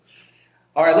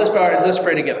All right, let's bow our heads. Let's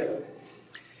pray together.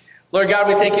 Lord God,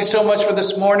 we thank you so much for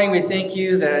this morning. We thank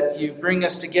you that you bring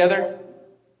us together,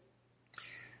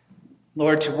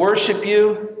 Lord, to worship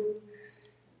you,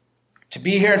 to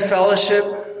be here in fellowship,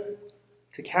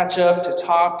 to catch up, to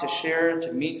talk, to share,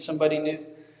 to meet somebody new.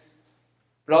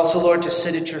 But also, Lord, to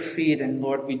sit at your feet. And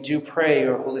Lord, we do pray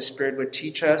your Holy Spirit would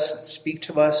teach us and speak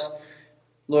to us.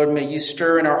 Lord, may you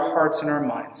stir in our hearts and our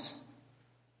minds.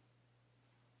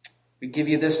 We give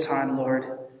you this time,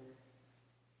 Lord.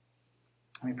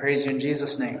 We praise you in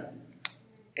Jesus' name.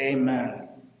 Amen.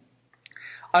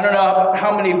 I don't know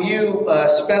how many of you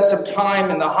spent some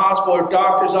time in the hospital or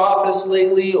doctor's office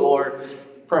lately, or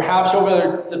perhaps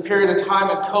over the period of time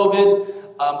in COVID.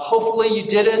 Hopefully you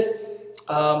did it,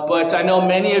 but I know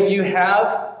many of you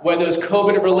have, whether it's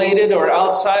COVID related or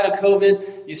outside of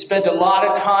COVID. You spent a lot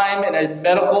of time in a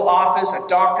medical office, a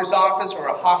doctor's office, or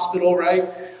a hospital,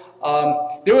 right?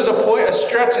 There was a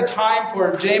stretch of time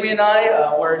for Jamie and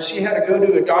I where she had to go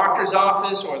to a doctor's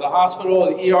office or the hospital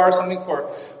or the ER or something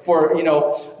for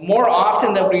more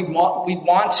often than we'd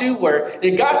want to, where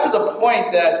it got to the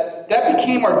point that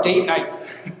became our date night.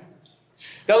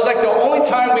 That was like the only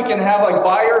time we can have like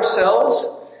by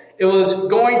ourselves. It was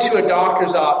going to a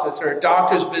doctor's office or a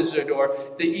doctor's visit or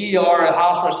the ER or a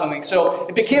hospital or something. So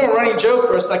it became a running joke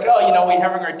for us, like, we're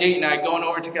having our date night going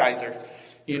over to Kaiser,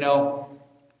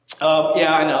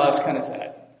 Yeah, I know, that's kind of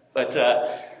sad. But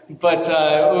at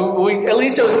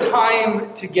least it was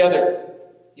time together,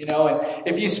 And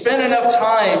if you spend enough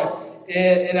time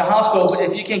in a hospital,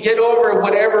 if you can get over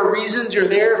whatever reasons you're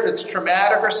there, if it's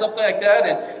traumatic or something like that,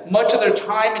 and much of their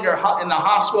time in the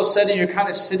hospital setting, you're kind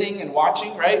of sitting and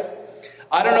watching, right?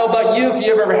 I don't know about you, if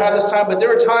you ever had this time, but there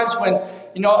were times when,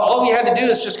 all we had to do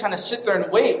is just kind of sit there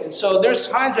and wait. And so there's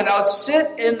times when I would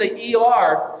sit in the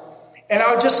ER and I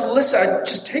would just listen. I'd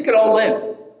just take it all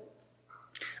in.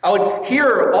 I would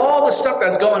hear all the stuff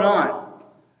that's going on.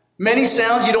 Many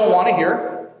sounds you don't want to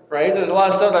hear, right? There's a lot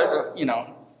of stuff that,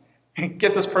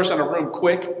 get this person in a room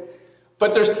quick.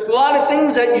 But there's a lot of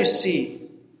things that you see.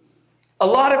 A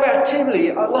lot of activity,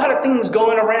 a lot of things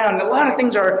going around. A lot of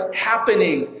things are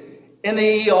happening in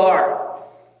the ER.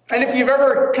 And if you've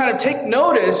ever kind of take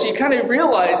notice, you kind of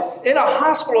realize in a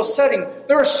hospital setting,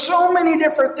 there are so many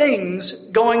different things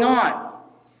going on.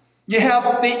 You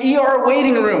have the ER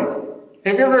waiting room.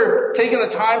 Have you ever taken the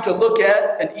time to look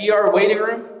at an ER waiting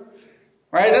room?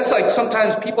 Right? That's like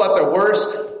sometimes people at their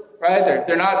worst, right?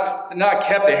 They're not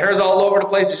kept. Their hair's all over the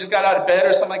place. They just got out of bed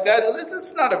or something like that.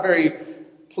 It's not a very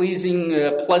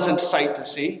pleasant sight to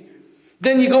see.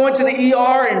 Then you go into the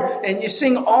ER and you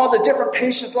see all the different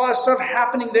patients, a lot of stuff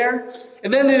happening there.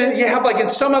 And then you have like in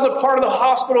some other part of the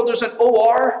hospital, there's an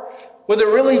OR where the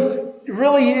really,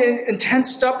 really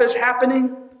intense stuff is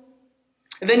happening.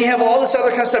 And then you have all this other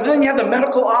kind of stuff. And then you have the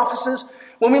medical offices.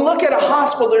 When we look at a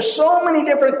hospital, there's so many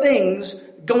different things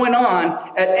going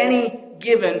on at any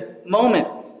given moment.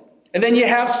 And then you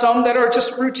have some that are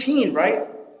just routine, right?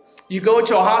 You go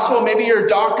to a hospital, maybe your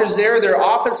doctor's there, their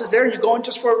office is there, you're going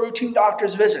just for a routine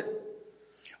doctor's visit.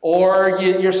 Or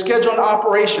you're scheduling an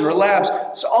operation or labs.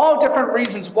 So all different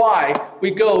reasons why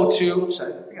we go to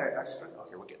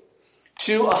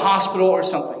a hospital or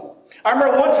something. I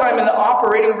remember one time in the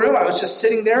operating room, I was just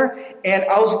sitting there, and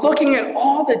I was looking at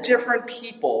all the different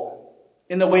people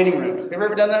in the waiting rooms. Have you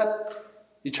ever done that?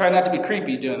 You try not to be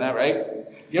creepy doing that, right?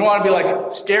 You don't want to be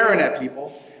like staring at people.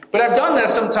 But I've done that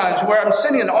sometimes where I'm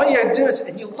sitting and all you got to do is,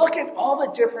 and you look at all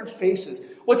the different faces.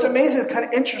 What's amazing is kind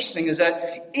of interesting is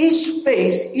that each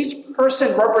face, each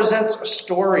person represents a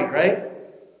story, right?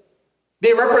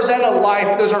 They represent a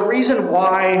life. There's a reason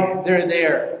why they're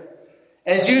there.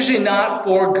 And it's usually not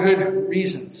for good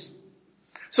reasons.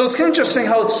 So it's interesting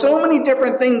how so many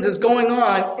different things is going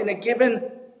on in a given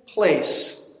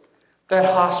place, that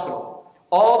hospital.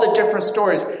 All the different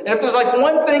stories. And if there's like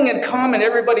one thing in common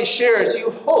everybody shares, you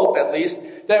hope at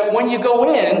least that when you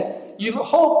go in, you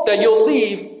hope that you'll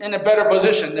leave in a better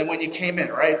position than when you came in,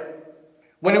 right?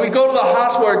 When we go to the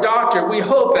hospital or doctor, we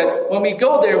hope that when we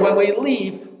go there, when we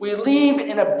leave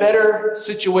in a better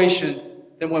situation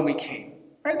than when we came.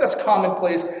 Right? That's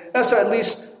commonplace. That's at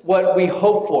least what we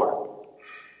hope for.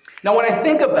 Now, when I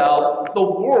think about the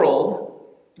world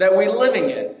that we're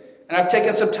living in, and I've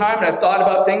taken some time and I've thought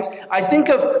about things, I think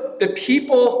of the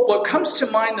people, what comes to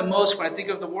mind the most when I think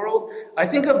of the world, I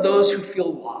think of those who feel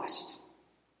lost.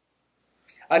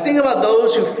 I think about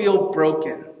those who feel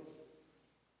broken,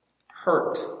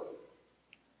 hurt,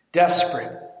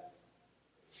 desperate.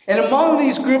 And among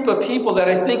these group of people that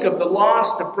I think of, the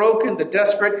lost, the broken, the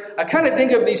desperate, I kind of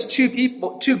think of these two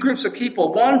groups of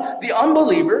people. One, the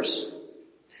unbelievers,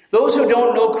 those who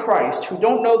don't know Christ, who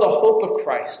don't know the hope of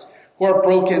Christ, who are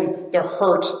broken, they're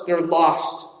hurt, they're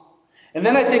lost. And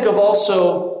then I think of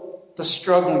also the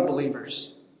struggling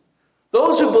believers.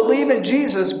 Those who believe in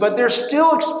Jesus, but they're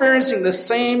still experiencing the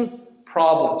same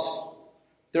problems.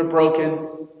 They're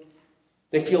broken,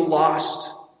 they feel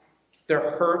lost,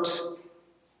 they're hurt,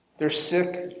 they're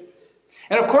sick.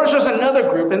 And of course there's another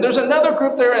group, and there's another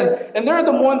group there, and they're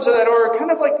the ones that are kind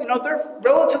of like, they're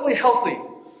relatively healthy.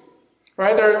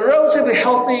 Right? They're relatively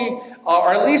healthy,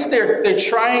 or at least they're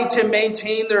trying to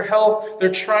maintain their health.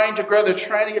 They're trying to grow. They're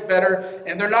trying to get better.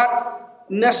 And they're not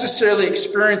necessarily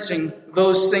experiencing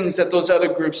those things that those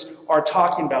other groups are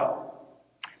talking about.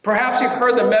 Perhaps you've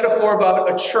heard the metaphor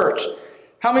about a church.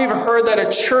 How many of you have heard that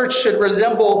a church should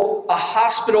resemble a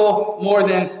hospital more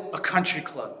than a country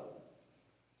club?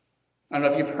 I don't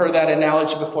know if you've heard that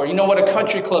analogy before. You know what a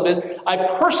country club is? I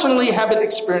personally haven't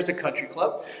experienced a country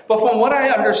club. But from what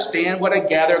I understand, what I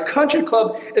gather, a country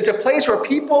club is a place where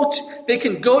people, they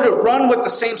can go to run with the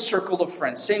same circle of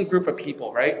friends, same group of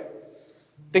people, right?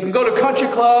 They can go to a country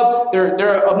club.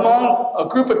 They're among a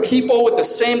group of people with the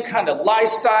same kind of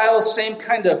lifestyle, same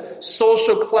kind of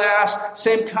social class,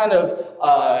 same kind of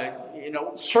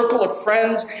circle of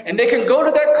friends, and they can go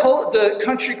to the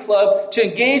country club to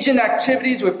engage in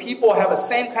activities with people who have the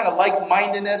same kind of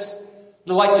like-mindedness.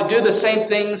 They like to do the same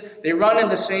things. They run in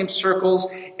the same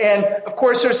circles. And, of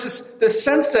course, there's this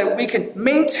sense that we can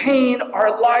maintain our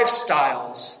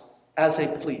lifestyles as they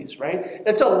please, right?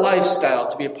 It's a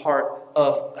lifestyle to be a part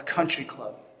of a country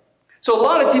club. So a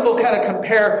lot of people kind of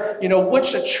compare, what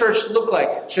should church look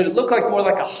like? Should it look like more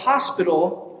like a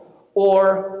hospital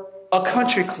or a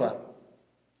country club?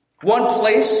 One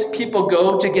place people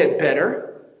go to get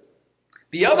better.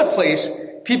 The other place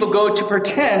people go to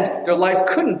pretend their life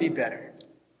couldn't be better.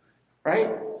 Right?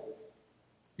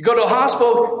 You go to a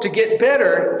hospital to get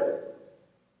better.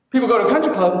 People go to a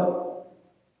country club.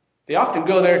 They often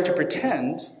go there to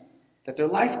pretend that their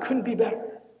life couldn't be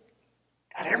better.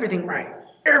 Got everything right.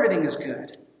 Everything is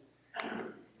good.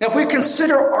 Now, if we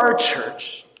consider our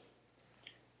church,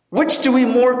 which do we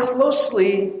more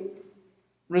closely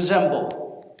resemble?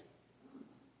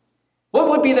 What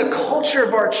would be the culture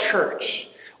of our church?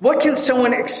 What can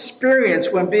someone experience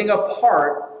when being a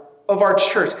part of our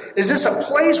church? Is this a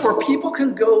place where people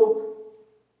can go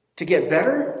to get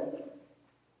better?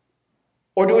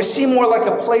 Or do we see more like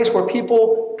a place where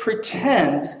people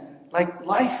pretend like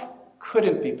life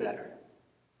couldn't be better?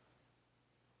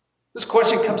 This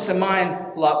question comes to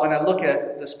mind a lot when I look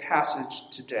at this passage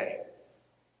today.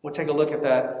 We'll take a look at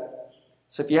that.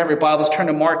 So if you have your Bibles, turn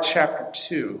to Mark chapter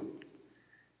 2.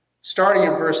 Starting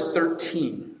in verse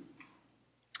 13.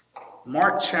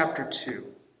 Mark chapter 2,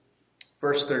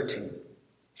 verse 13. It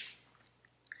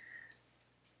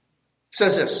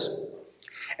says this,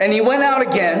 "And he went out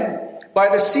again by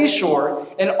the seashore,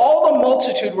 and all the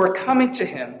multitude were coming to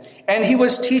him, and he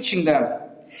was teaching them.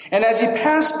 And as he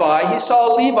passed by, he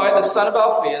saw Levi, the son of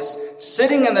Alphaeus,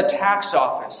 sitting in the tax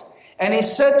office. And he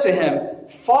said to him,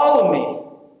 'Follow me.'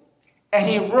 And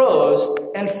he rose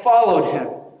and followed him."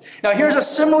 Now here's a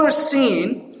similar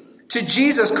scene to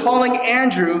Jesus calling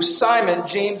Andrew, Simon,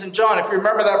 James, and John, if you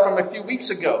remember that from a few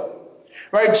weeks ago.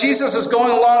 Right? Jesus is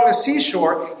going along the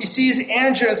seashore. He sees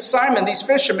Andrew and Simon, these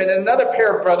fishermen, and another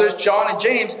pair of brothers, John and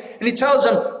James, and he tells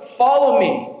them, "Follow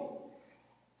me,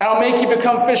 and I'll make you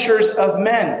become fishers of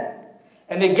men."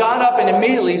 And they got up and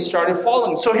immediately started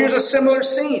following. So here's a similar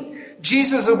scene.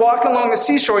 Jesus is walking along the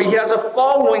seashore. He has a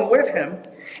following with him,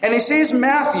 and he sees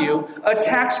Matthew, a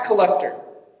tax collector.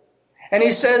 And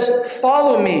he says,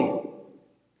 "Follow me."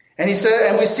 And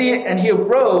he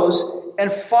arose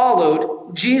and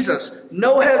followed Jesus.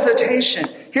 No hesitation.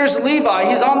 Here's Levi.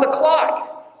 He's on the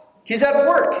clock. He's at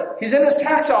work. He's in his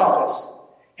tax office.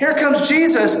 Here comes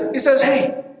Jesus. He says,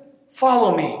 "Hey,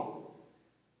 follow me."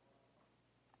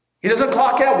 He doesn't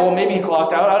clock out. Well, maybe he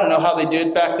clocked out. I don't know how they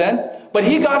did back then. But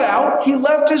he got out. He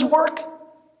left his work.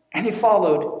 And he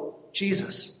followed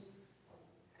Jesus.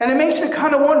 And it makes me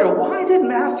kind of wonder, why did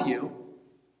Matthew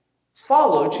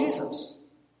follow Jesus?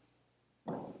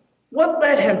 What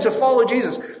led him to follow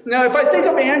Jesus? Now, if I think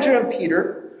of Andrew and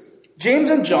Peter, James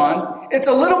and John, it's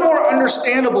a little more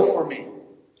understandable for me.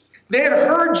 They had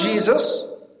heard Jesus.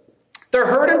 They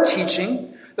heard him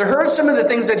teaching. They heard some of the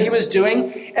things that he was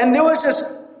doing. And there was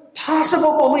this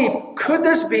possible belief, could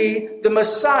this be the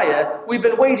Messiah we've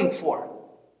been waiting for?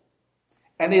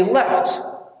 And they left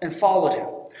and followed him.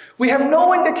 We have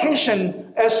no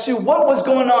indication as to what was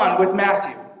going on with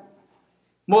Matthew.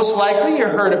 Most likely you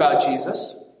heard about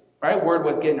Jesus, right? Word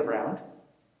was getting around.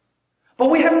 But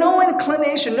we have no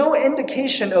inclination, no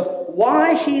indication of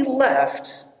why he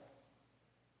left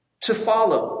to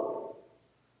follow.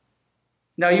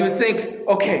 Now you would think,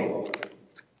 okay,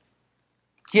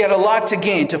 He had a lot to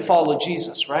gain to follow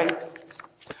Jesus, right?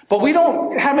 But we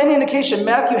don't have any indication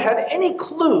Matthew had any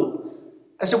clue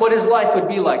as to what his life would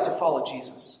be like to follow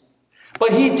Jesus.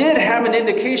 But he did have an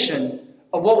indication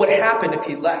of what would happen if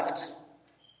he left,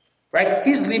 right?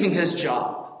 He's leaving his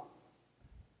job,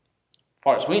 as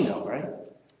far as we know, right?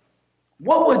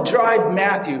 What would drive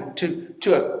Matthew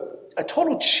to a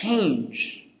total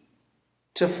change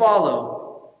to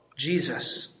follow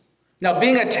Jesus? Now,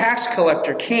 being a tax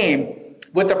collector came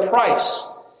with a price.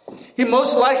 He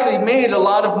most likely made a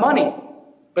lot of money,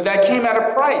 but that came at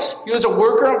a price. He was a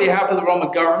worker on behalf of the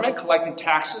Roman government, collecting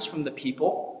taxes from the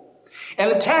people.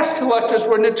 And the tax collectors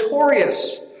were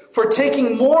notorious for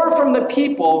taking more from the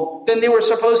people than they were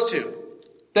supposed to,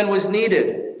 than was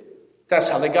needed. That's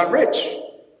how they got rich.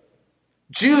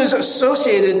 Jews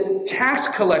associated tax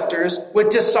collectors with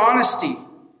dishonesty,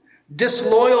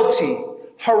 disloyalty,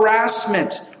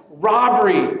 harassment,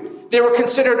 robbery. They were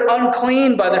considered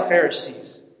unclean by the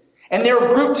Pharisees. And they were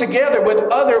grouped together with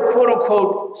other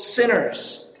quote-unquote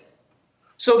sinners.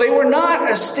 So they were not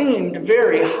esteemed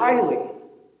very highly.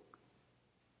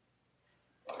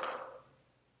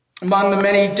 Among the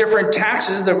many different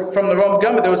taxes from the Roman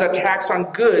government, there was a tax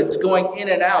on goods going in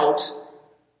and out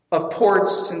of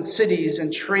ports and cities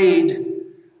and trade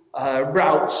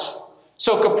routes.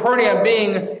 So Capernaum,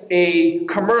 being a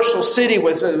commercial city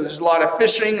with there's a lot of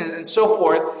fishing and so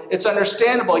forth, it's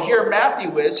understandable. Here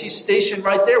Matthew he's stationed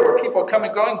right there where people are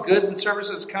coming, going, goods and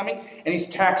services coming, and he's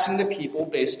taxing the people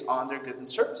based on their goods and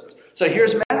services. So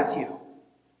here's Matthew.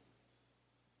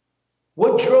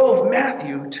 What drove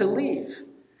Matthew to leave?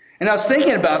 And I was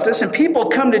thinking about this, and people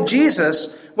come to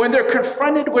Jesus when they're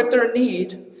confronted with their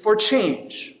need for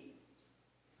change.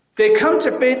 They come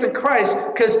to faith in Christ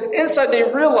because inside they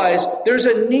realize there's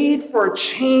a need for a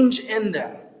change in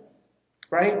them,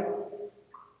 right?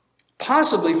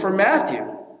 Possibly for Matthew.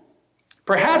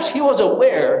 Perhaps he was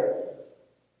aware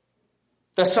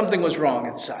that something was wrong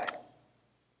inside.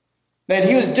 That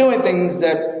he was doing things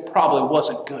that probably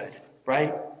wasn't good,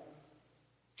 right?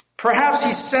 Perhaps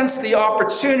he sensed the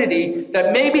opportunity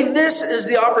that maybe this is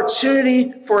the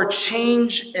opportunity for a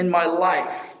change in my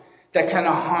life that kind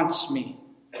of haunts me,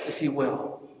 if you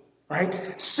will,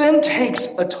 right? Sin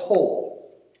takes a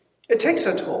toll. It takes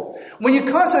a toll. When you're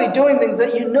constantly doing things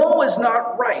that you know is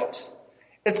not right,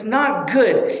 it's not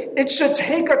good, it should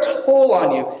take a toll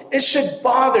on you. It should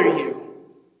bother you.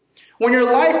 When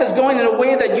your life is going in a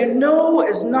way that you know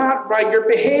is not right, you're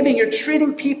behaving, you're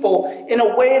treating people in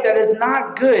a way that is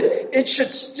not good, it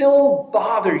should still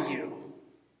bother you,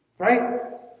 right?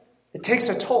 It takes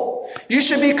a toll. You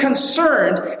should be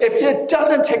concerned if it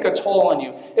doesn't take a toll on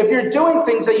you. If you're doing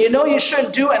things that you know you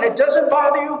shouldn't do and it doesn't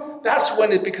bother you, that's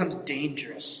when it becomes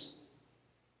dangerous.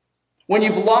 When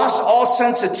you've lost all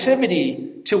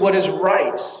sensitivity to what is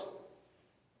right,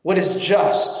 what is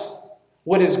just,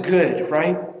 what is good,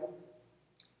 right?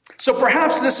 So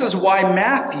perhaps this is why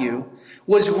Matthew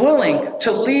was willing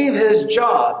to leave his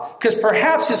job, because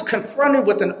perhaps he's confronted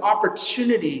with an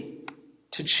opportunity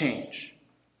to change.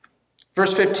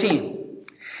 Verse 15,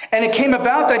 and it came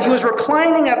about that he was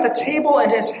reclining at the table in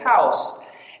his house,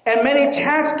 and many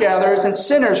tax gatherers and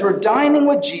sinners were dining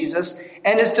with Jesus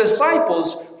and his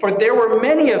disciples, for there were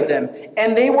many of them,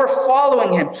 and they were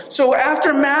following him. So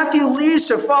after Matthew leaves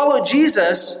to follow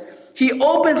Jesus, he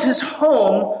opens his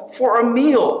home for a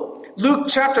meal. Luke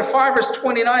chapter 5, verse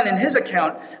 29 in his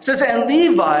account says, and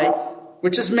Levi,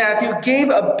 which is Matthew, gave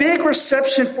a big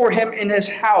reception for him in his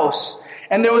house.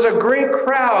 And there was a great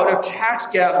crowd of tax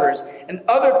gatherers and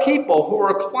other people who were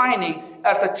reclining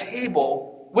at the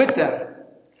table with them.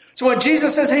 So when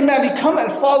Jesus says, hey, Matthew, come and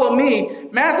follow me,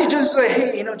 Matthew just says,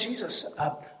 hey, Jesus,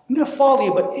 I'm going to follow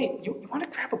you, but hey, you want to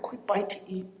grab a quick bite to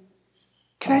eat?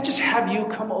 Can I just have you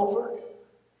come over?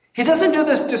 He doesn't do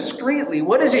this discreetly.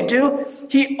 What does he do?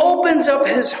 He opens up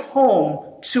his home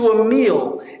to a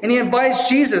meal, and he invites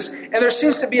Jesus. And there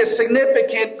seems to be a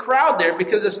significant crowd there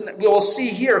because we'll see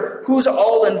here who's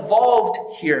all involved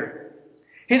here.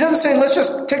 He doesn't say, let's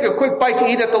just take a quick bite to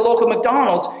eat at the local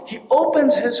McDonald's. He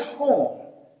opens his home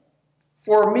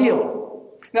for a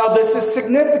meal. Now, this is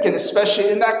significant, especially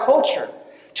in that culture.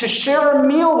 To share a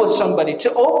meal with somebody,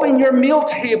 to open your meal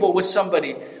table with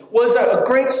somebody, was a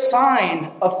great sign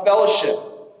of fellowship,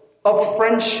 of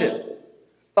friendship,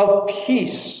 of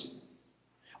peace.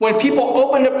 When people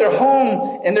opened up their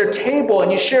home and their table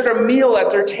and you shared a meal at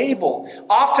their table,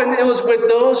 often it was with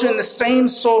those in the same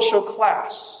social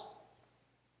class.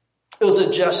 It was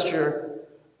a gesture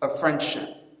of friendship.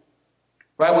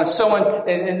 Right? When someone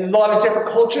in a lot of different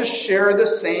cultures share the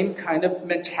same kind of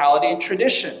mentality and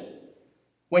tradition.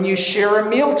 When you share a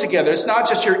meal together, it's not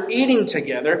just you're eating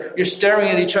together, you're staring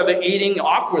at each other eating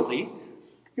awkwardly.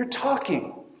 You're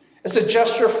talking. It's a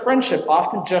gesture of friendship,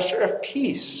 often gesture of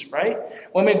peace, right?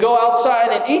 When we go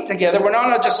outside and eat together, we're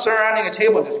not just surrounding a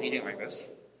table and just eating like this,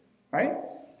 right?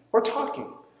 We're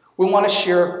talking. We want to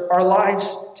share our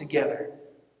lives together.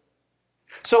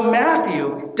 So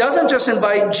Matthew doesn't just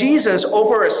invite Jesus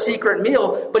over a secret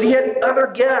meal, but he had other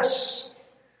guests.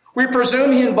 We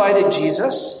presume he invited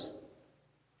Jesus.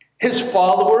 His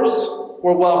followers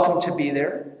were welcome to be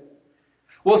there.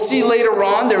 We'll see later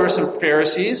on there were some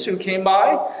Pharisees who came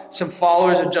by. Some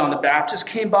followers of John the Baptist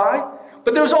came by.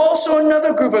 But there's also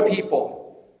another group of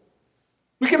people.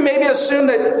 We can maybe assume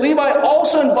that Levi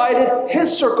also invited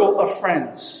his circle of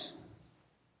friends.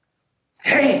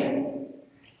 Hey,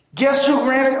 guess who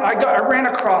I ran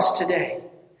across today?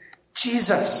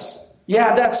 Jesus.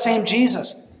 Yeah, that same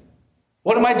Jesus.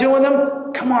 What am I doing with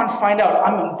him? Come on, find out.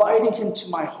 I'm inviting him to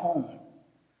my home.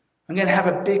 I'm going to have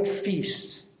a big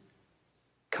feast.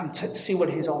 Come to see what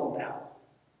he's all about.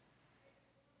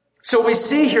 So we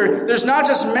see here, there's not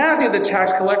just Matthew the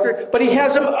tax collector, but he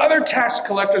has some other tax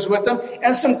collectors with him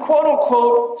and some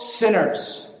quote-unquote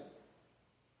sinners.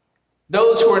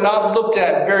 Those who are not looked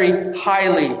at very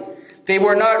highly. They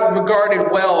were not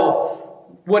regarded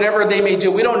well, whatever they may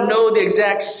do. We don't know the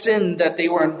exact sin that they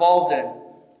were involved in,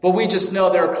 but we just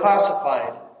know they're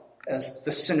classified as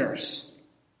the sinners.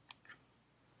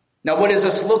 Now, what does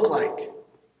this look like?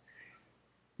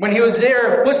 When he was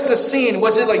there, what's the scene?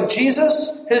 Was it like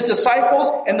Jesus, his disciples,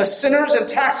 and the sinners and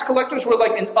tax collectors were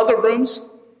like in other rooms?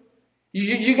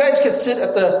 You guys could sit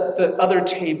at the other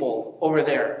table over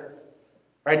there.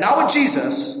 Right? Not with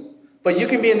Jesus, but you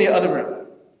can be in the other room.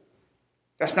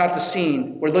 That's not the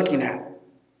scene we're looking at.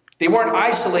 They weren't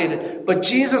isolated, but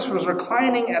Jesus was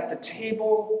reclining at the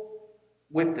table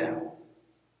with them.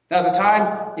 Now, at the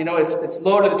time, it's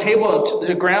low to the table, to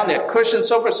the ground, they had cushions and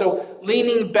so forth. So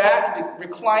leaning back,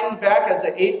 reclining back as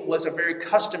they ate was a very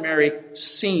customary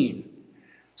scene.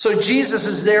 So Jesus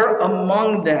is there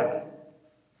among them.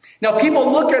 Now,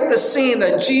 people look at the scene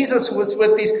that Jesus was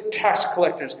with these tax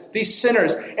collectors, these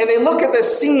sinners, and they look at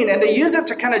this scene and they use it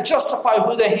to kind of justify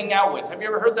who they hang out with. Have you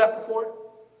ever heard that before?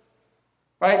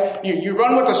 Right? You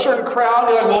run with a certain crowd,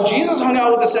 you're like, well, Jesus hung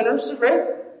out with the sinners, right?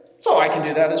 So I can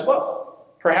do that as well.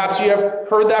 Perhaps you have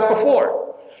heard that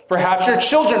before. Perhaps your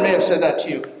children may have said that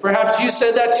to you. Perhaps you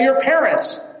said that to your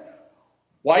parents.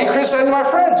 Why are you criticizing my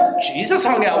friends? Jesus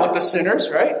hung out with the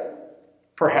sinners, right?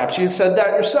 Perhaps you've said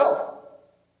that yourself.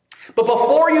 But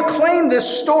before you claim this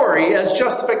story as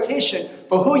justification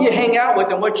for who you hang out with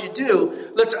and what you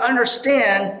do, let's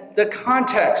understand the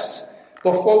context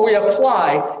before we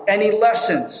apply any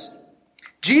lessons.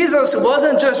 Jesus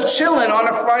wasn't just chilling on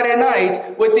a Friday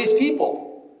night with these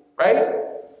people, right?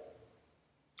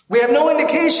 We have no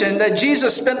indication that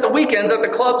Jesus spent the weekends at the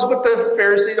clubs with the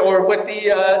Pharisees or with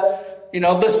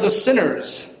the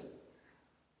sinners.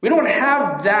 We don't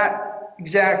have that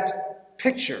exact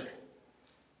picture.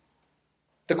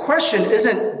 The question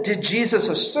isn't, did Jesus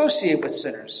associate with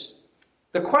sinners?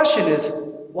 The question is,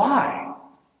 why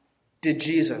did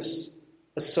Jesus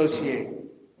associate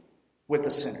with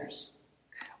the sinners?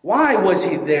 Why was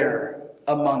he there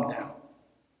among them?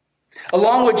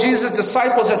 Along with Jesus'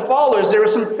 disciples and followers, there were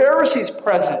some Pharisees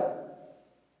present.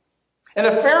 And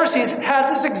the Pharisees had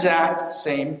this exact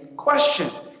same question.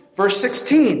 Verse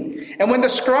 16, and when the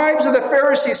scribes of the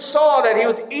Pharisees saw that he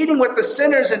was eating with the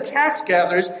sinners and tax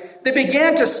gatherers, they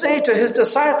began to say to his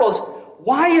disciples,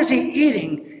 why is he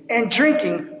eating and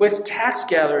drinking with tax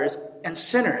gatherers and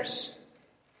sinners?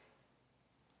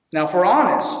 Now, if we're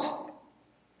honest,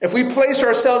 if we placed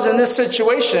ourselves in this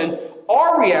situation,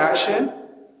 our reaction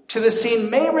to the scene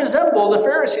may resemble the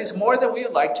Pharisees more than we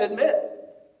would like to admit.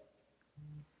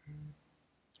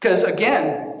 Because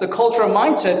again, the cultural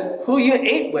mindset, who you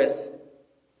ate with,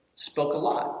 spoke a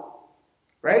lot.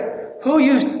 Right? Who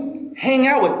you hang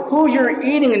out with, who you're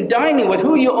eating and dining with,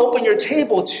 who you open your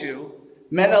table to,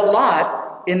 meant a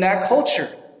lot in that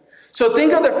culture. So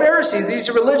think of the Pharisees, these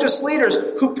religious leaders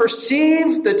who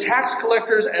perceived the tax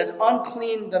collectors as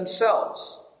unclean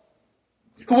themselves,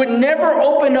 who would never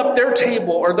open up their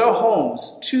table or their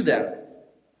homes to them.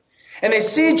 And they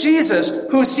see Jesus,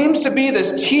 who seems to be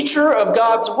this teacher of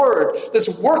God's word, this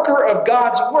worker of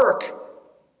God's work,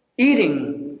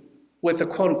 eating with the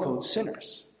quote-unquote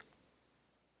sinners.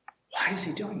 Why is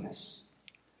he doing this?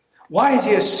 Why is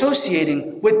he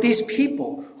associating with these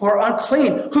people who are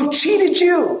unclean, who've cheated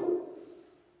you,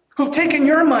 who've taken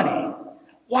your money?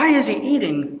 Why is he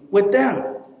eating with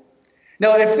them?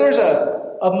 Now, if there's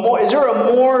is there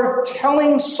a more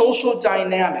telling social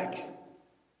dynamic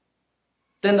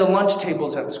than the lunch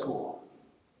tables at school?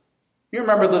 You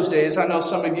remember those days. I know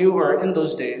some of you are in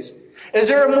those days. Is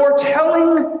there a more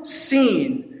telling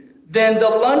scene than the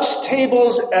lunch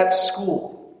tables at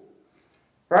school?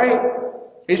 Right?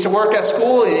 I used to work at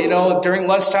school, and, during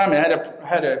lunchtime, I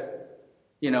had to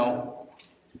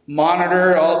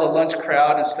monitor all the lunch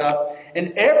crowd and stuff.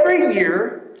 And every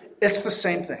year, it's the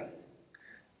same thing.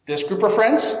 This group of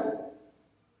friends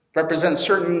represents a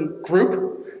certain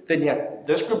group. Then you have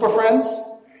this group of friends.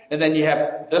 And then you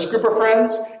have this group of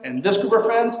friends and this group of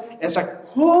friends. And it's like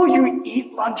who you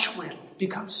eat lunch with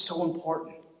becomes so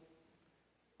important.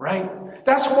 Right?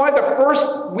 That's why the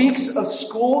first weeks of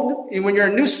school, when you're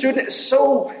a new student, is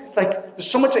so,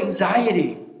 there's so much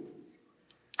anxiety.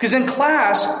 Because in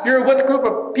class, you're with a group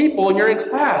of people and you're in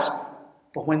class.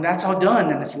 But when that's all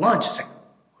done and it's lunch, it's like,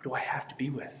 who do I have to be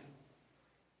with?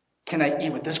 Can I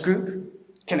eat with this group?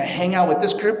 Can I hang out with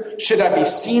this group? Should I be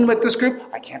seen with this group?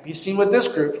 I can't be seen with this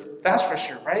group. That's for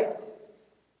sure, right?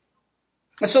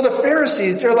 And so the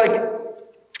Pharisees, they're like,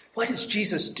 what is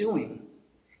Jesus doing?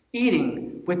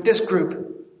 Eating with this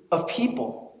group of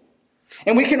people.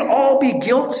 And we can all be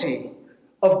guilty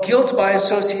of guilt by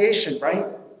association, right?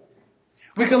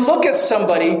 We can look at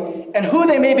somebody and who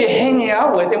they may be hanging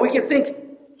out with, and we can think,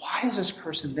 why is this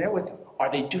person there with them?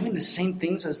 Are they doing the same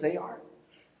things as they are?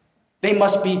 They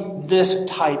must be this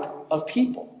type of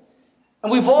people.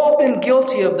 And we've all been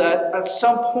guilty of that at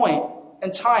some point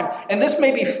in time. And this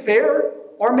may be fair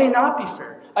or may not be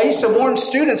fair. I used to warn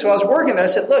students when I was working, I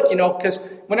said, look, because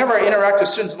whenever I interact with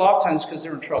students, a lot of times because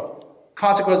they're in trouble.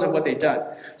 Consequence of what they've done.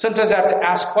 Sometimes I have to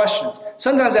ask questions.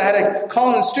 Sometimes I had to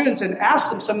call in students and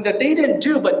ask them something that they didn't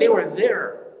do, but they were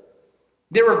there.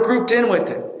 They were grouped in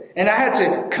with it. And I had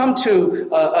to come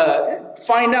to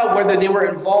find out whether they were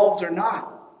involved or not.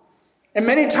 And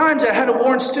many times I had to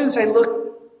warn students, say, look,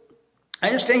 I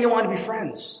understand you want to be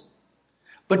friends.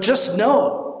 But just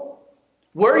know,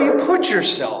 where you put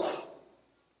yourself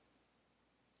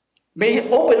may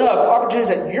open up opportunities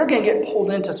that you're going to get pulled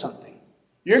into something.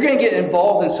 You're going to get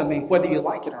involved in something, whether you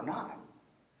like it or not.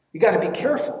 You got to be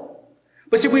careful.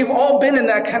 But see, we've all been in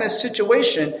that kind of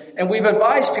situation, and we've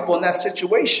advised people in that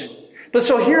situation. But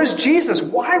so here's Jesus.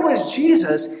 Why was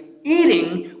Jesus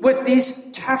eating with these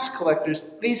tax collectors,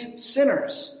 these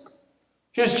sinners?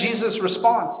 Here's Jesus'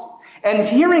 response. And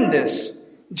hearing this,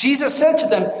 Jesus said to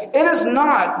them, it is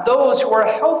not those who are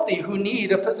healthy who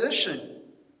need a physician,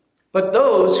 but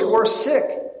those who are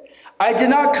sick. I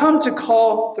did not come to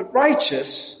call the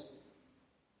righteous,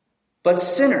 but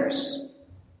sinners.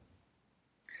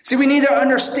 See, we need to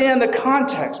understand the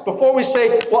context before we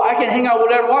say, well, I can hang out with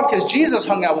whatever I want because Jesus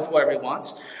hung out with whoever he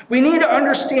wants. We need to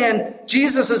understand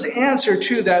Jesus' answer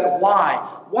to that why.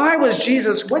 Why was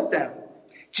Jesus with them?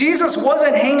 Jesus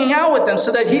wasn't hanging out with them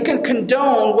so that he could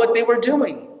condone what they were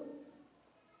doing.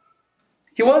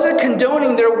 He wasn't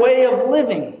condoning their way of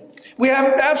living. We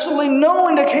have absolutely no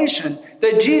indication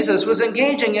that Jesus was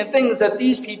engaging in things that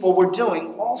these people were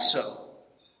doing also.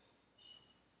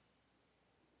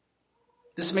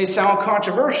 This may sound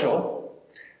controversial,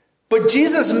 but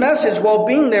Jesus' message while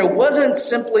being there wasn't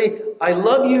simply, I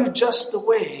love you just the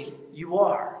way you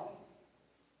are.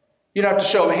 You don't have to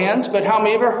show of hands, but how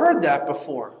many of you have heard that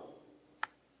before?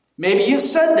 Maybe you've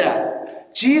said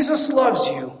that. Jesus loves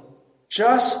you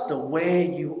just the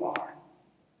way you are.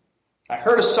 I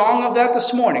heard a song of that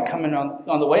this morning coming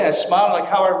on the way, and I smiled like,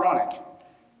 how ironic,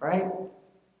 right?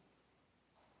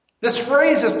 This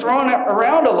phrase is thrown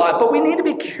around a lot, but we need to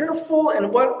be careful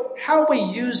in how we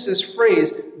use this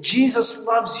phrase, Jesus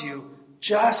loves you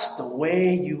just the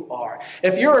way you are.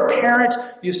 If you're a parent,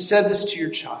 you've said this to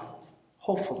your child,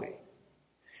 hopefully.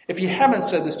 If you haven't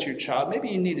said this to your child, maybe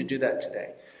you need to do that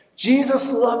today.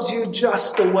 Jesus loves you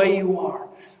just the way you are.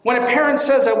 When a parent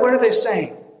says that, what are they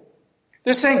saying?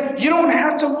 They're saying, you don't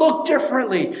have to look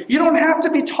differently. You don't have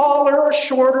to be taller or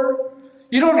shorter.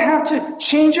 You don't have to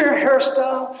change your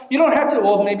hairstyle. You don't have to,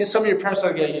 well, maybe some of your parents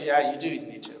are like, yeah, you do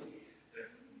need to.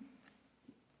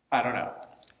 I don't know.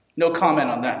 No comment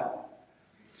on that.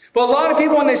 But a lot of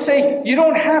people, when they say, you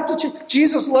don't have to change,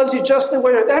 Jesus loves you just the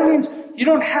way you are, that means you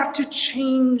don't have to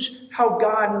change how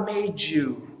God made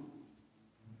you.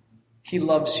 He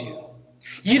loves you.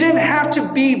 You didn't have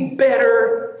to be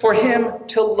better for him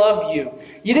to love you.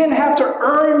 You didn't have to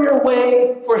earn your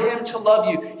way for him to love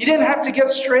you. You didn't have to get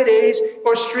straight A's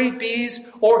or straight B's,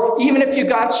 or even if you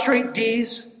got straight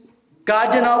D's,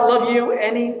 God did not love you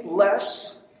any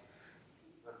less.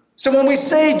 So when we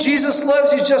say Jesus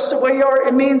loves you just the way you are,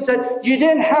 it means that you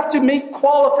didn't have to make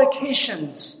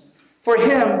qualifications for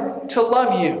him to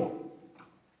love you.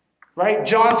 Right?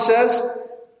 John says,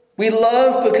 we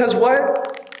love because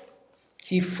what?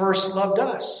 He first loved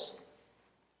us.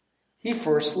 He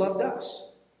first loved us.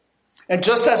 And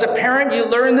just as a parent, you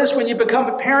learn this when you become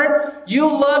a parent, you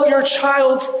love your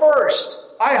child first.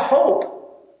 I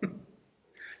hope.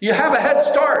 You have a head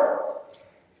start.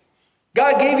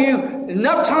 God gave you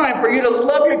enough time for you to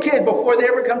love your kid before they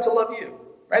ever come to love you.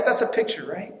 Right? That's a picture,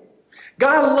 right?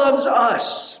 God loves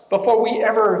us before we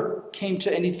ever came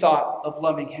to any thought of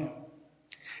loving him.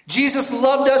 Jesus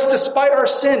loved us despite our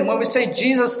sin. When we say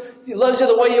Jesus loves you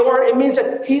the way you are, it means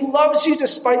that he loves you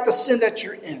despite the sin that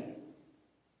you're in.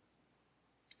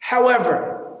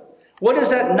 However, what does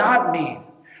that not mean?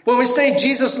 When we say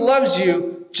Jesus loves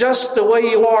you just the way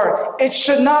you are, it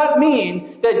should not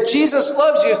mean that Jesus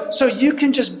loves you so you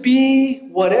can just be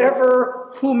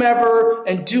whatever, whomever,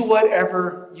 and do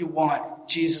whatever you want.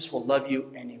 Jesus will love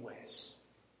you anyways.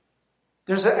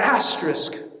 There's an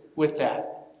asterisk with that.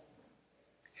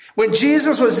 When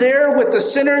Jesus was there with the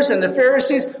sinners and the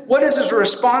Pharisees, what does his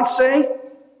response say?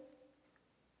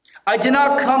 I did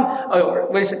not come...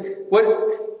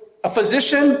 a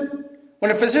physician,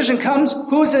 when a physician comes,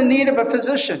 who's in need of a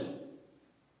physician?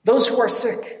 Those who are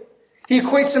sick. He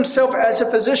equates himself as a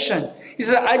physician. He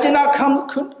says, I did not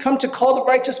come to call the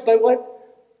righteous, but what?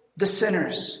 The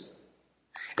sinners.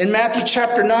 In Matthew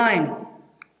chapter 9,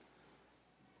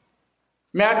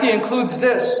 Matthew includes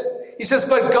this. He says,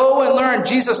 but go and learn.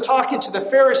 Jesus talking to the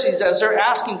Pharisees as they're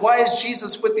asking, why is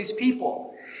Jesus with these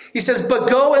people? He says, but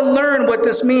go and learn what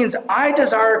this means. I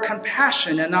desire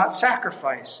compassion and not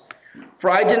sacrifice. For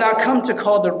I did not come to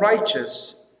call the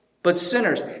righteous, but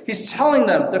sinners. He's telling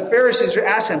them, the Pharisees are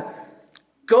asking,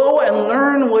 go and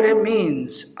learn what it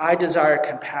means. I desire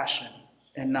compassion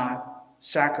and not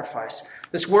sacrifice.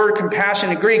 This word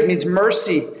compassion in Greek means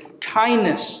mercy,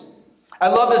 kindness. I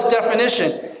love this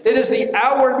definition. It is the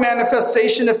outward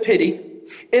manifestation of pity.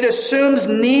 It assumes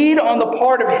need on the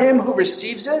part of him who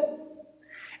receives it,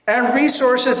 and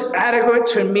resources adequate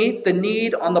to meet the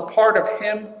need on the part of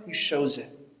him who shows it.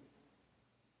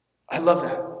 I love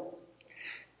that.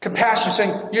 Compassion,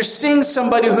 saying you're seeing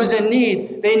somebody who's in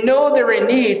need. They know they're in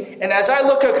need. And as I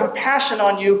look at compassion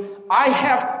on you,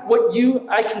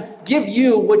 I can give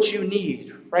you what you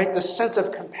need, right? The sense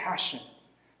of compassion,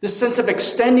 the sense of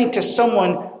extending to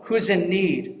someone who's in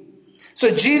need.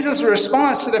 So Jesus'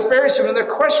 response to the Pharisees when they're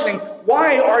questioning,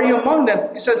 why are you among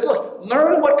them? He says, look,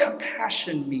 learn what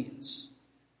compassion means.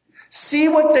 See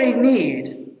what they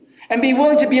need and be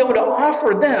willing to be able to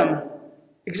offer them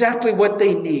exactly what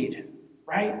they need,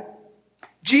 right?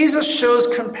 Jesus shows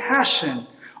compassion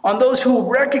on those who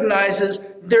recognizes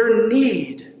their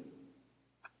need.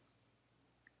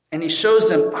 And he shows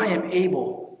them, I am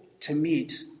able to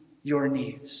meet your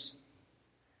needs.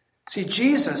 See,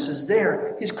 Jesus is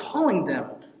there. He's calling them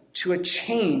to a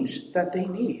change that they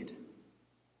need.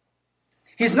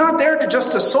 He's not there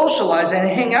just to socialize and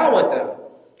hang out with them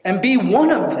and be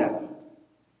one of them.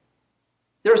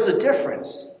 There's the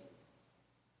difference.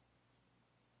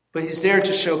 But he's there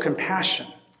to show compassion.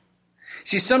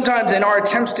 See, sometimes in our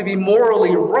attempts to be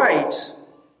morally right,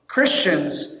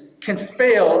 Christians can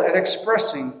fail at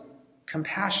expressing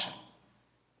compassion.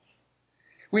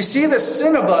 We see the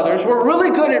sin of others. We're really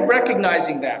good at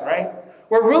recognizing that, right?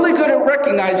 We're really good at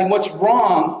recognizing what's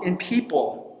wrong in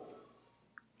people.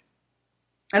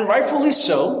 And rightfully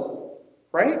so,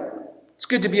 right? It's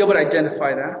good to be able to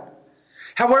identify that.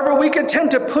 However, we can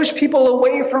tend to push people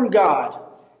away from God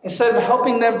instead of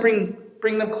helping them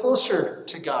bring them closer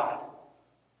to God.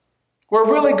 We're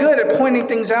really good at pointing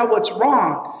things out what's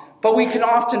wrong, but we can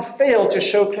often fail to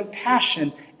show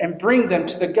compassion and bring them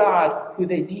to the God who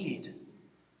they need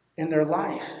in their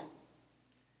life.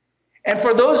 And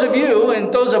for those of you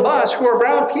and those of us who are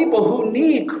around people who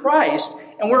need Christ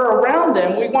and we're around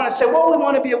them, we want to say, well, we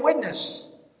want to be a witness.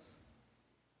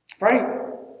 Right?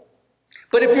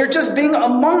 But if you're just being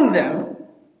among them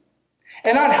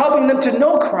and not helping them to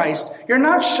know Christ, you're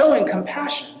not showing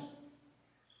compassion.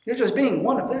 You're just being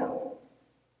one of them.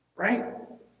 Right?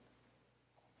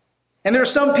 And there are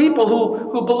some people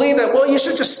who believe that, well, you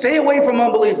should just stay away from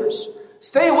unbelievers.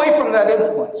 Stay away from that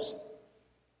influence.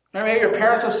 I mean, your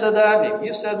parents have said that, maybe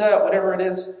you said that, whatever it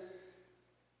is.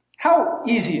 How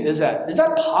easy is that? Is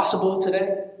that possible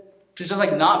today? To just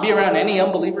not be around any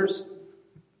unbelievers?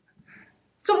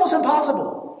 It's almost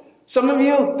impossible. Some of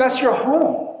you, that's your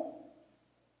home.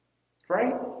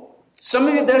 Right? Some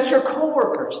of you, that's your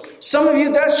coworkers. Some of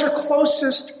you, that's your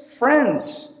closest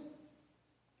friends.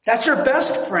 That's your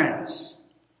best friends.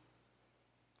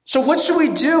 So what should we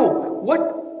do?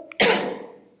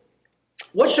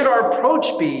 What should our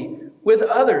approach be with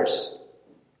others?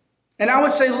 And I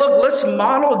would say, look, let's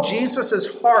model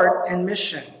Jesus' heart and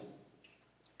mission.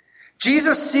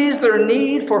 Jesus sees their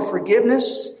need for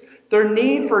forgiveness, their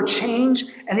need for change,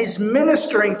 and he's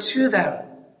ministering to them.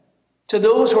 to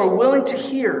those who are willing to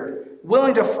hear,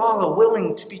 willing to follow,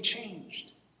 willing to be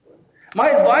changed. My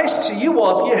advice to you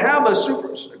all, if you have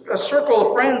a circle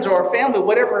of friends or a family,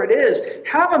 whatever it is,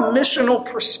 have a missional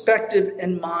perspective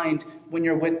in mind when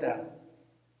you're with them.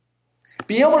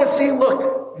 Be able to see,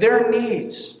 look, their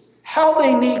needs, how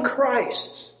they need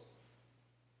Christ.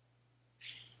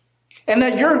 And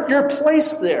that your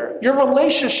place there, your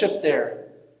relationship there,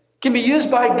 can be used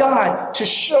by God to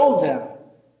show them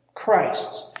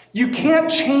Christ. You can't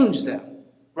change them,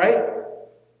 right?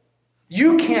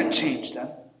 You can't change them.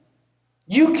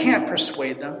 You can't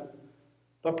persuade them.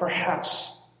 But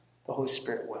perhaps the Holy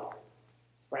Spirit will,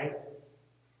 right?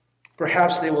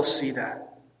 Perhaps they will see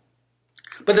that.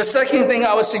 But the second thing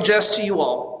I would suggest to you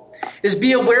all is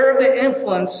be aware of the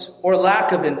influence or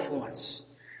lack of influence.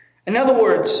 In other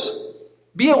words,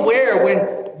 be aware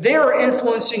when they are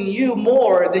influencing you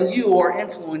more than you are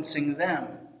influencing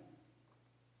them.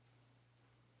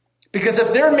 Because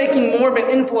if they're making more of an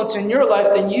influence in your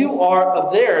life than you are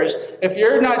of theirs, if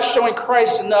you're not showing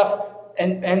Christ enough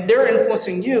and they're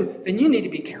influencing you, then you need to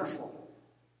be careful.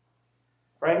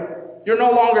 Right? You're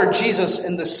no longer Jesus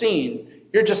in the scene.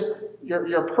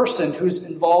 You're a person who's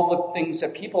involved with things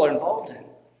that people are involved in.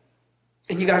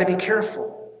 And you got to be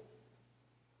careful.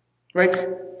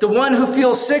 Right? The one who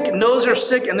feels sick knows they're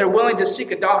sick and they're willing to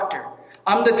seek a doctor.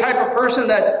 I'm the type of person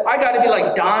that I got to be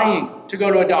like dying to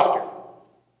go to a doctor.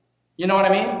 You know what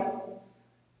I mean?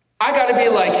 I got to be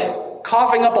like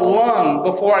coughing up a lung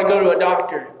before I go to a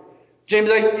doctor.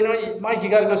 James is like, Mike, you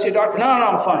got to go see a doctor. No,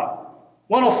 I'm fine.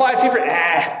 105 fever,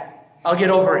 I'll get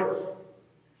over it.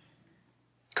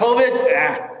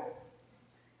 COVID,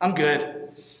 I'm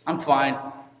good. I'm fine.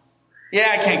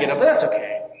 Yeah, I can't get up, but that's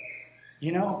okay.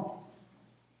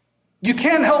 You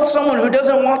can't help someone who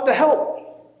doesn't want the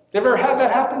help. You ever had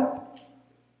that happen?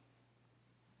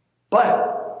 But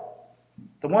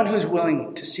the one who's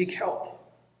willing to seek help,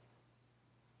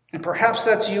 and perhaps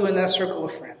that's you in that circle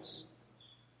of friends,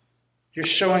 you're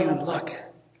showing them, look,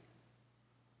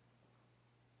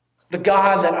 the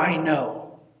God that I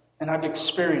know and I've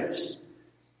experienced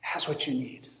has what you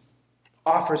need,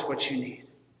 offers what you need.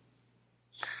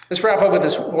 Let's wrap up with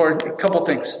this, or a couple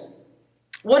things.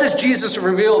 What does Jesus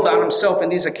reveal about himself in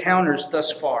these encounters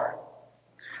thus far?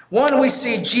 One, we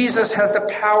see Jesus has the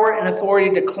power and authority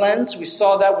to cleanse. We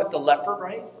saw that with the leper,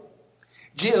 right?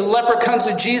 The leper comes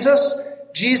to Jesus.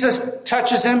 Jesus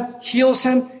touches him, heals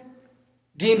him,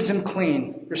 deems him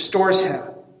clean, restores him.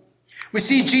 We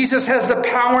see Jesus has the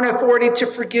power and authority to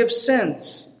forgive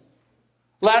sins.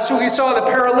 Last week we saw the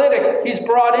paralytic. He's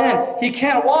brought in. He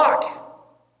can't walk.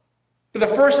 But the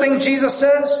first thing Jesus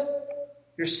says,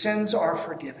 your sins are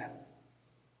forgiven.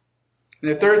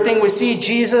 And the third thing we see,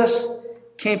 Jesus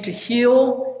came to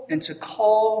heal and to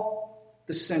call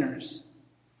the sinners.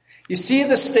 You see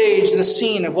the stage, the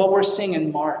scene of what we're seeing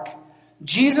in Mark.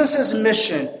 Jesus'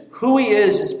 mission, who he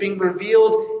is being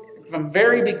revealed from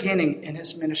very beginning in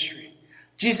his ministry.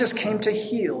 Jesus came to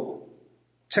heal,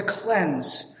 to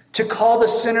cleanse, to call the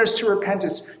sinners to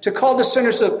repentance, to call the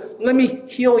sinners to, let me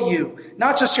heal you.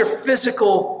 Not just your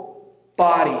physical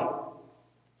body,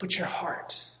 but your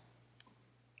heart.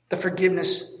 The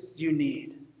forgiveness you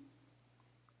need.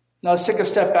 Now let's take a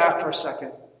step back for a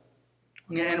second.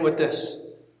 I'm going to end with this.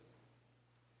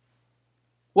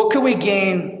 What could we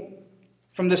gain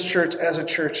from this church as a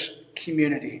church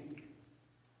community?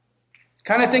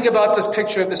 Kind of think about this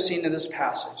picture of the scene of this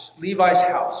passage. Levi's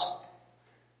house.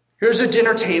 Here's a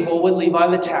dinner table with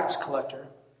Levi the tax collector.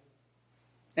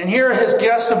 And here his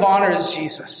guest of honor is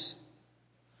Jesus.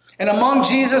 And among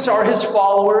Jesus are his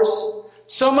followers.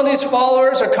 Some of these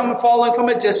followers are following from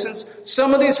a distance.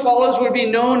 Some of these followers would be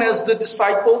known as the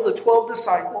disciples, the 12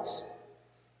 disciples.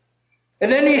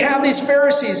 And then you have these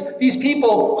Pharisees, these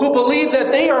people who believe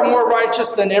that they are more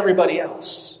righteous than everybody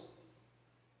else.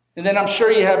 And then I'm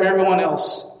sure you have everyone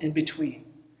else in between.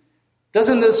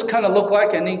 Doesn't this kind of look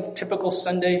like any typical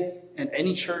Sunday in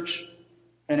any church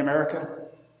in America?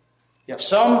 You have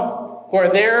some who are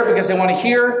there because they want to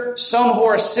hear, some who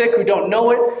are sick who don't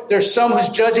know it. There's some who's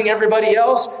judging everybody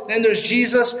else. Then there's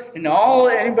Jesus and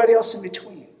anybody else in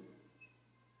between.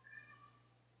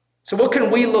 So what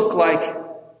can we look like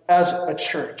as a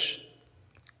church?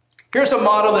 Here's a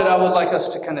model that I would like us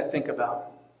to kind of think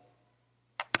about.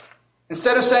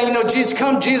 Instead of saying, Jesus,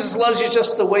 come, Jesus loves you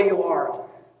just the way you are.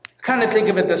 Kind of think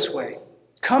of it this way.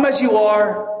 Come as you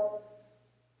are,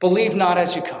 believe not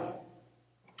as you come.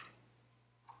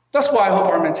 That's why I hope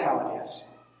our mentality is.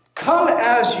 Come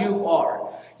as you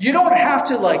are. You don't have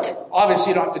to obviously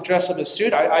you don't have to dress up in a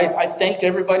suit. I thanked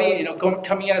everybody,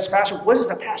 coming in as a pastor. What does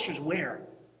the pastors wear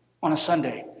on a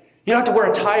Sunday? You don't have to wear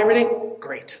a tie every day?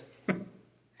 Great.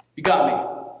 You You got me.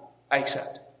 I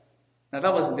accept. Now,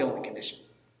 that wasn't the only condition.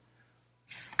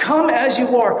 Come as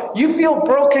you are. You feel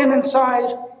broken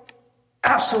inside?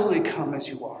 Absolutely come as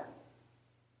you are.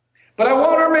 But I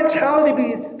want our mentality to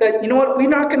be that, you know what, we're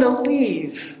not going to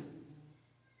leave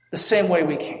the same way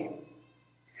we came.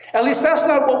 At least that's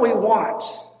not what we want.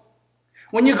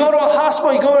 When you go to a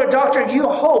hospital, you go to a doctor, you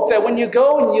hope that when you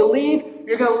go and you leave,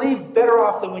 you're going to leave better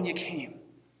off than when you came.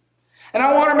 And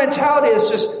I want our mentality is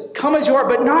just come as you are,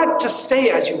 but not just stay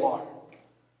as you are.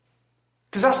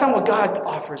 Because that's not what God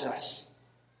offers us.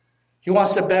 He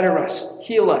wants to better us,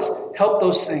 heal us, help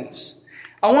those things.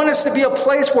 I want us to be a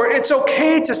place where it's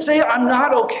okay to say, I'm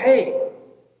not okay.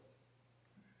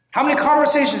 How many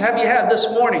conversations have you had this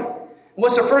morning? And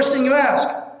what's the first thing you ask?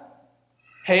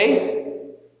 Hey,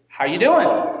 how you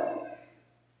doing?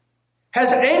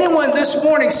 Has anyone this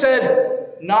morning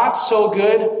said, not so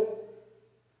good?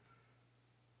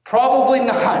 Probably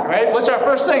not, right? What's our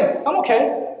first thing? I'm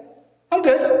okay. I'm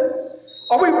good.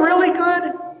 Are we really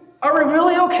good? Are we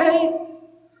really okay?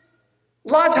 A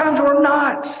lot of times we're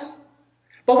not.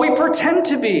 But we pretend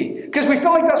to be because we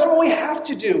feel like that's what we have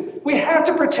to do. We have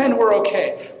to pretend we're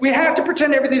okay. We have to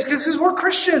pretend everything's good because we're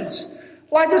Christians.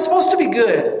 Life is supposed to be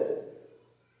good.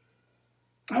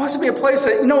 It wants to be a place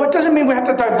that, it doesn't mean we have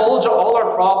to divulge all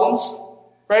our problems,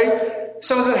 right?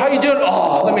 Someone says, how you doing?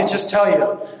 Oh, let me just tell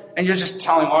you. And you're just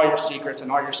telling all your secrets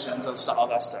and all your sins and all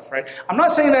that stuff, right? I'm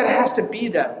not saying that it has to be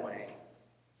that way.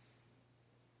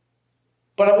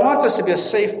 But I want this to be a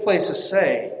safe place to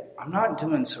say, I'm not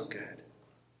doing so good.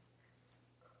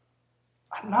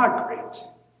 I'm not great.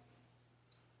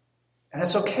 And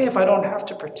it's okay if I don't have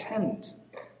to pretend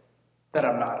that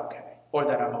I'm not okay or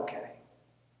that I'm okay.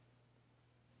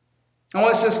 I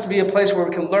want this to be a place where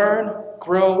we can learn,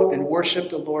 grow, and worship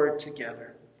the Lord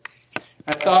together.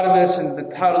 I thought of this in the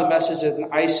title of the message as an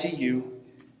ICU.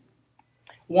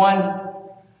 One,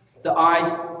 the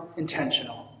I,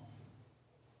 intentional.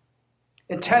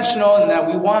 Intentional in that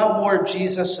we want more of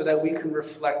Jesus so that we can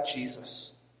reflect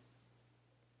Jesus.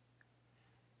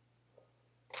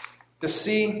 The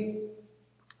C,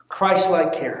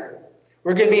 Christ-like care.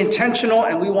 We're going to be intentional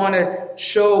and we want to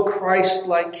show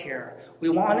Christ-like care. We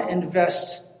want to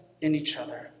invest in each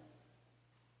other.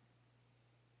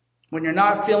 When you're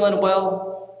not feeling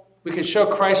well, we can show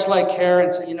Christ-like care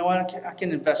and say, you know what, I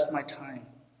can invest my time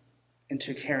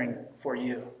into caring for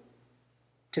you.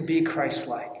 To be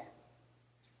Christ-like.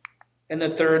 And the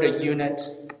third, a unit.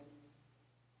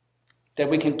 That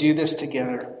we can do this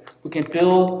together. We can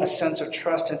build a sense of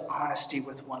trust and honesty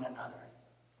with one another.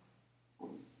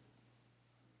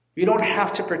 You don't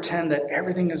have to pretend that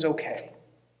everything is okay.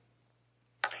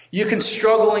 You can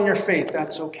struggle in your faith,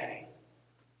 that's okay.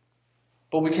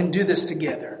 But we can do this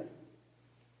together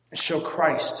and show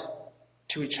Christ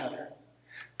to each other.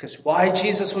 Because why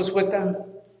Jesus was with them?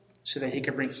 So that he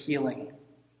could bring healing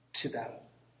to them.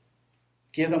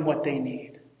 Give them what they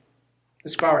need.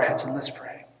 Let's bow our heads and let's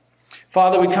pray.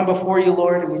 Father, we come before you,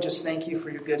 Lord, and we just thank you for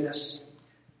your goodness.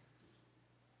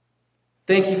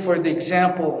 Thank you for the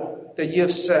example that you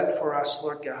have set for us,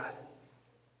 Lord God.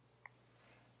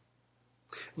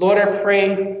 Lord, I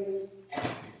pray,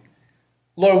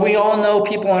 Lord, we all know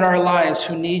people in our lives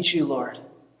who need you, Lord.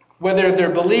 Whether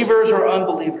they're believers or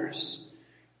unbelievers.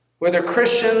 Whether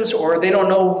Christians or they don't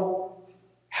know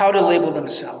how to label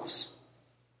themselves.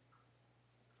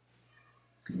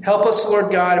 Help us,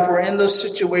 Lord God, if we're in those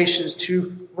situations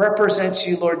to represent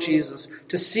you, Lord Jesus,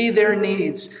 to see their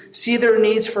needs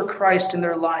for Christ in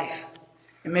their life.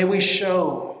 And may we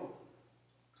show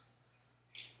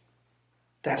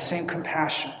that same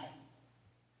compassion.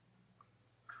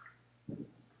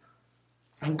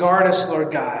 And guard us,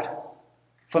 Lord God,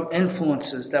 from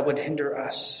influences that would hinder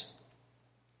us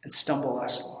and stumble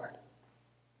us, Lord.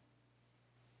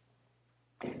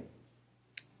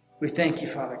 We thank you,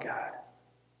 Father God.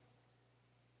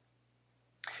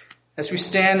 As we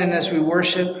stand and as we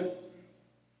worship,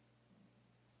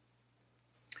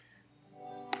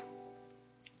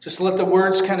 just let the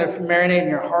words kind of marinate in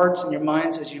your hearts and your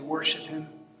minds as you worship him.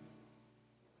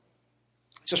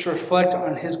 Just reflect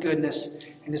on his goodness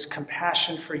and his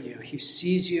compassion for you. He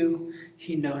sees you.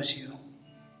 He knows you.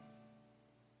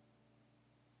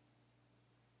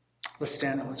 Let's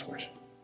stand and let's worship.